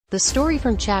The story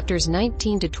from chapters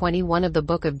 19 to 21 of the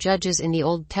book of Judges in the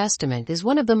Old Testament is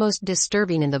one of the most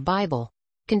disturbing in the Bible,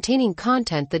 containing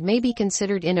content that may be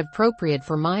considered inappropriate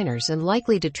for minors and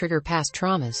likely to trigger past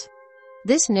traumas.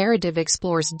 This narrative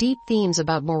explores deep themes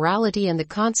about morality and the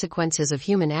consequences of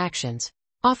human actions,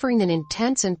 offering an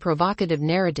intense and provocative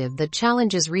narrative that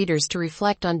challenges readers to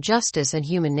reflect on justice and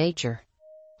human nature.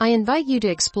 I invite you to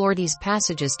explore these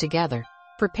passages together,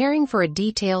 preparing for a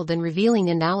detailed and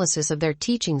revealing analysis of their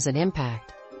teachings and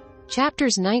impact.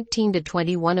 Chapters 19 to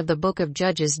 21 of the book of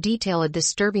Judges detail a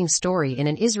disturbing story in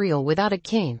an Israel without a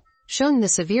king, showing the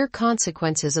severe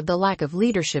consequences of the lack of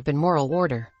leadership and moral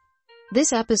order.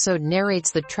 This episode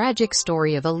narrates the tragic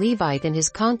story of a Levite and his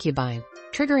concubine,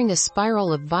 triggering a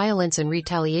spiral of violence and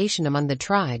retaliation among the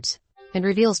tribes, and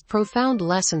reveals profound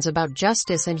lessons about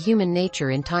justice and human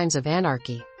nature in times of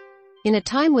anarchy. In a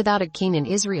time without a king in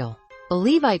Israel, a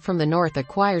Levite from the north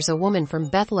acquires a woman from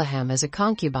Bethlehem as a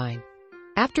concubine.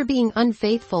 After being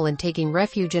unfaithful and taking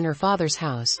refuge in her father's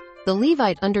house, the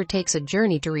Levite undertakes a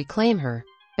journey to reclaim her,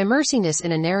 immersing us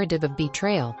in a narrative of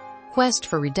betrayal, quest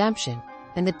for redemption,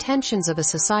 and the tensions of a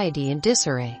society in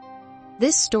disarray.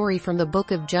 This story from the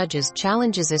book of Judges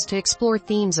challenges us to explore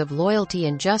themes of loyalty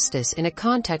and justice in a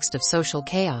context of social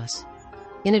chaos.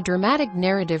 In a dramatic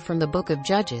narrative from the book of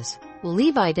Judges,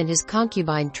 Levite and his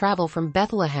concubine travel from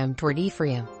Bethlehem toward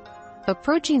Ephraim.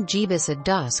 Approaching Jebus at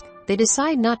dusk, they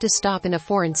decide not to stop in a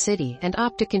foreign city and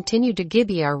opt to continue to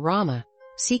Gibeah or Ramah,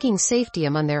 seeking safety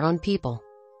among their own people.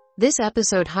 This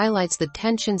episode highlights the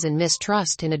tensions and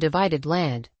mistrust in a divided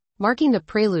land, marking the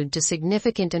prelude to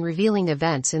significant and revealing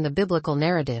events in the biblical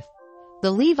narrative.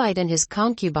 The Levite and his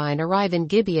concubine arrive in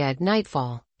Gibeah at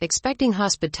nightfall, expecting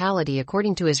hospitality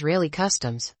according to Israeli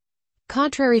customs.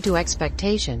 Contrary to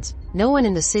expectations, no one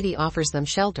in the city offers them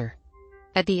shelter.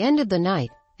 At the end of the night,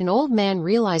 an old man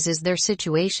realizes their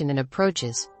situation and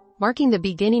approaches, marking the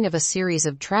beginning of a series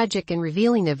of tragic and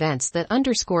revealing events that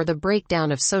underscore the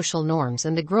breakdown of social norms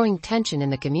and the growing tension in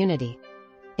the community.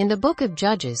 In the book of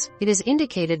Judges, it is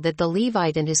indicated that the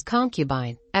Levite and his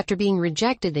concubine, after being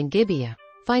rejected in Gibeah,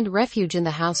 find refuge in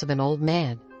the house of an old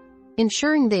man.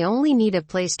 Ensuring they only need a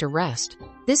place to rest,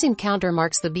 this encounter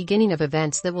marks the beginning of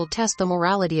events that will test the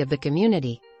morality of the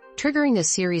community, triggering a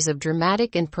series of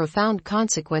dramatic and profound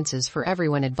consequences for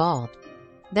everyone involved.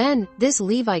 Then, this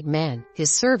Levite man,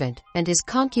 his servant, and his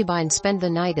concubine spend the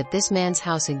night at this man's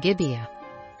house in Gibeah.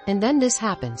 And then this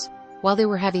happens. While they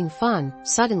were having fun,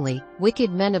 suddenly,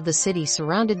 wicked men of the city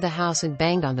surrounded the house and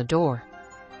banged on the door.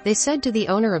 They said to the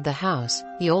owner of the house,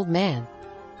 the old man,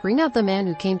 "Bring out the man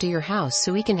who came to your house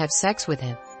so we can have sex with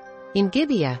him." In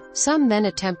Gibeah, some men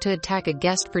attempt to attack a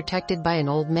guest protected by an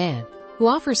old man, who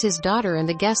offers his daughter and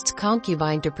the guest's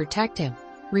concubine to protect him,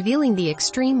 revealing the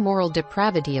extreme moral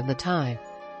depravity of the time.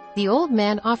 The old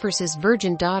man offers his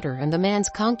virgin daughter and the man's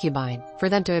concubine for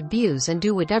them to abuse and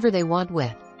do whatever they want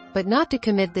with, but not to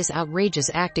commit this outrageous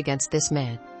act against this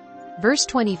man. Verse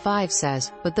 25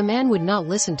 says, "But the man would not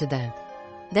listen to them.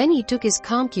 Then he took his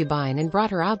concubine and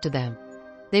brought her out to them.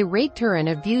 They raped her and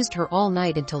abused her all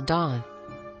night until dawn.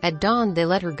 At dawn they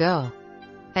let her go."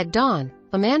 At dawn,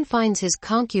 a man finds his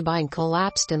concubine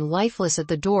collapsed and lifeless at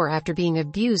the door after being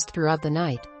abused throughout the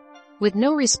night. With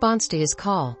no response to his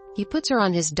call, he puts her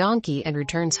on his donkey and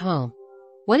returns home.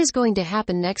 What is going to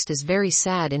happen next is very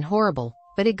sad and horrible,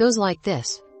 but it goes like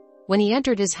this. When he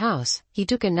entered his house, he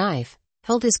took a knife,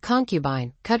 held his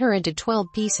concubine, cut her into 12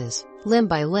 pieces, limb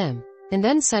by limb, and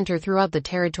then sent her throughout the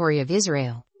territory of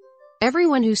Israel.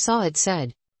 Everyone who saw it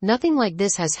said, "Nothing like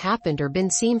this has happened or been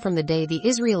seen from the day the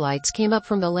Israelites came up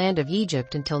from the land of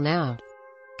Egypt until now.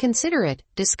 Consider it,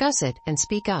 discuss it, and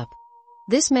speak up."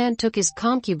 This man took his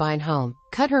concubine home,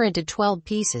 cut her into 12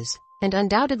 pieces, and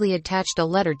undoubtedly attached a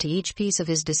letter to each piece of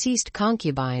his deceased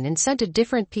concubine and sent a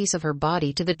different piece of her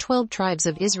body to the 12 tribes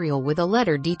of Israel with a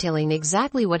letter detailing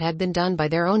exactly what had been done by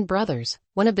their own brothers,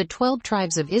 one of the 12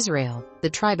 tribes of Israel, the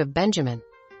tribe of Benjamin.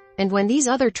 And when these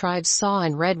other tribes saw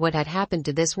and read what had happened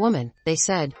to this woman, they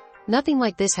said, "Nothing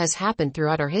like this has happened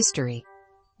throughout our history."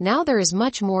 Now there is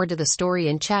much more to the story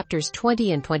in chapters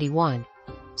 20 and 21.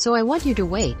 So I want you to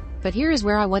wait, but here is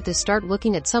where I want to start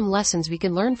looking at some lessons we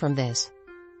can learn from this.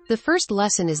 The first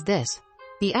lesson is this.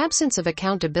 The absence of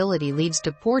accountability leads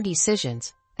to poor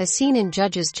decisions, as seen in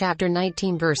Judges chapter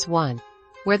 19 verse 1,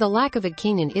 where the lack of a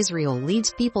king in Israel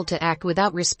leads people to act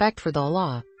without respect for the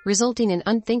law, resulting in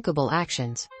unthinkable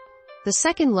actions. The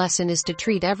second lesson is to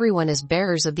treat everyone as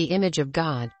bearers of the image of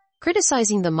God,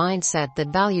 criticizing the mindset that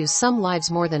values some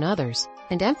lives more than others,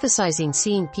 and emphasizing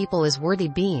seeing people as worthy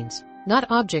beings, not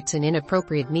objects in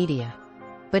inappropriate media.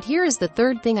 But here is the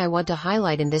third thing I want to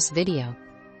highlight in this video.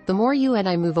 The more you and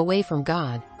I move away from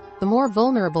God, the more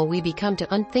vulnerable we become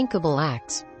to unthinkable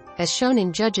acts, as shown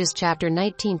in Judges chapter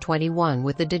 19:21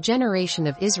 with the degeneration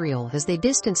of Israel as they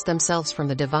distanced themselves from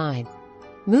the divine.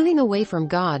 Moving away from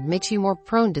God makes you more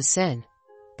prone to sin.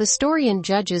 The story in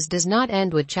Judges does not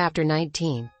end with chapter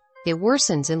 19. It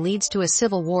worsens and leads to a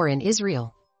civil war in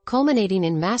Israel, culminating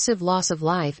in massive loss of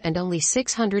life and only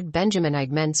 600 Benjaminite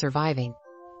men surviving.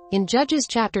 In Judges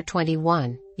chapter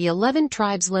 21, the 11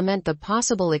 tribes lament the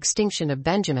possible extinction of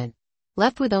Benjamin,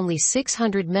 left with only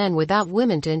 600 men without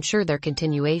women to ensure their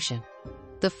continuation.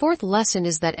 The fourth lesson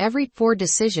is that every poor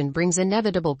decision brings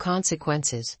inevitable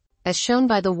consequences, as shown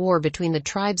by the war between the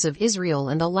tribes of Israel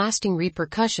and the lasting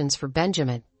repercussions for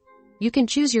Benjamin. You can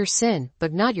choose your sin,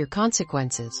 but not your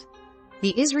consequences.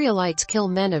 The Israelites kill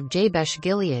men of Jabesh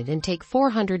Gilead and take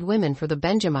 400 women for the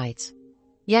Benjamites.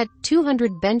 Yet,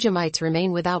 200 Benjamites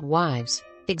remain without wives,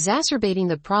 exacerbating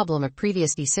the problem of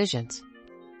previous decisions.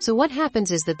 So what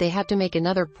happens is that they have to make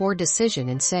another poor decision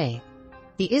and say.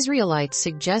 The Israelites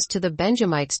suggest to the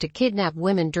Benjamites to kidnap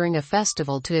women during a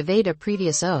festival to evade a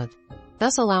previous oath,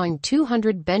 thus allowing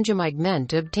 200 Benjamite men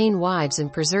to obtain wives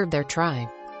and preserve their tribe.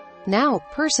 Now,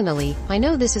 personally, I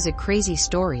know this is a crazy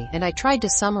story and I tried to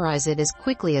summarize it as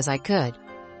quickly as I could.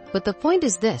 But the point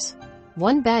is this.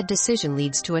 One bad decision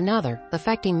leads to another,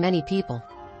 affecting many people.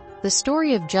 The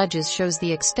story of Judges shows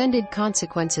the extended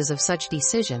consequences of such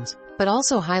decisions, but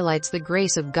also highlights the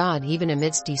grace of God even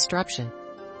amidst disruption.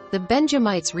 The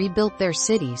Benjamites rebuilt their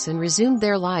cities and resumed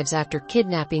their lives after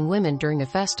kidnapping women during a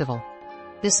festival.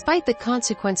 Despite the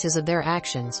consequences of their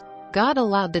actions, God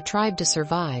allowed the tribe to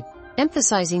survive,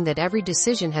 emphasizing that every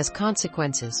decision has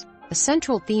consequences, a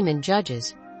central theme in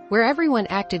Judges, where everyone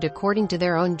acted according to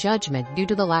their own judgment due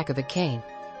to the lack of a king.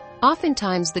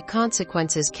 Oftentimes the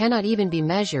consequences cannot even be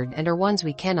measured and are ones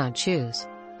we cannot choose.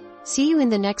 See you in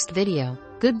the next video.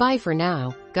 Goodbye for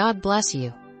now. God bless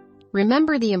you.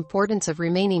 Remember the importance of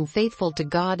remaining faithful to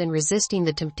God and resisting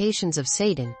the temptations of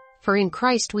Satan, for in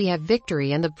Christ we have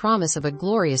victory and the promise of a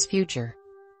glorious future.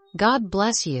 God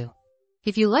bless you.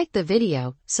 If you liked the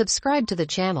video, subscribe to the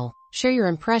channel, share your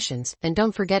impressions, and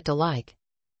don't forget to like.